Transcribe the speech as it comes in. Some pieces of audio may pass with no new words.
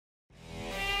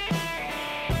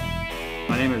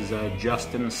name is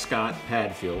Justin Scott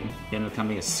Padfield. The name of the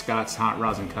company is Scott's Hot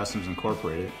Rods and Customs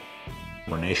Incorporated.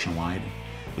 We're nationwide.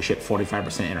 We ship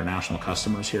 45% international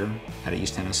customers here out of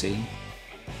East Tennessee.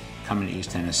 Coming to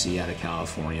East Tennessee out of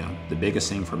California. The biggest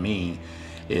thing for me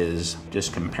is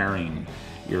just comparing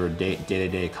your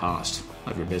day-to-day cost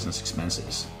of your business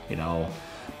expenses. You know,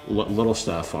 little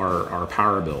stuff, our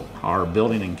power bill. Our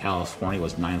building in California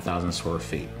was 9,000 square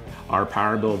feet. Our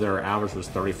power bill there average was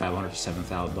 $3,500 to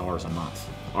 $7,000 a month.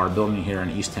 Our building here in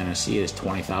East Tennessee is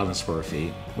 20,000 square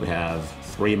feet. We have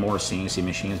 3 more CNC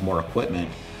machines, more equipment.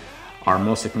 Our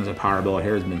most expensive power bill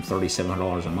here has been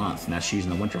 $3,700 a month, and that's used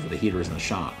in the winter for the heaters in the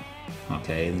shop.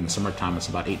 Okay, in the summertime it's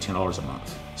about $18 a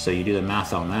month. So you do the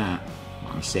math on that,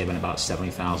 I'm saving about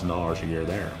 $70,000 a year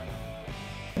there.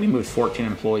 We moved 14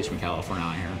 employees from California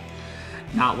out here.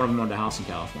 Not one of them owned a house in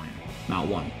California, not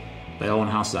one. They own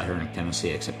houses out here in Tennessee,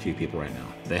 except 2 people right now.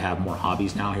 They have more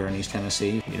hobbies now here in East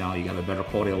Tennessee. You know, you got a better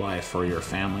quality of life for your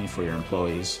family, for your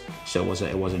employees. So it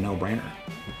was a no-brainer.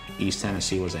 East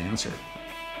Tennessee was the answer.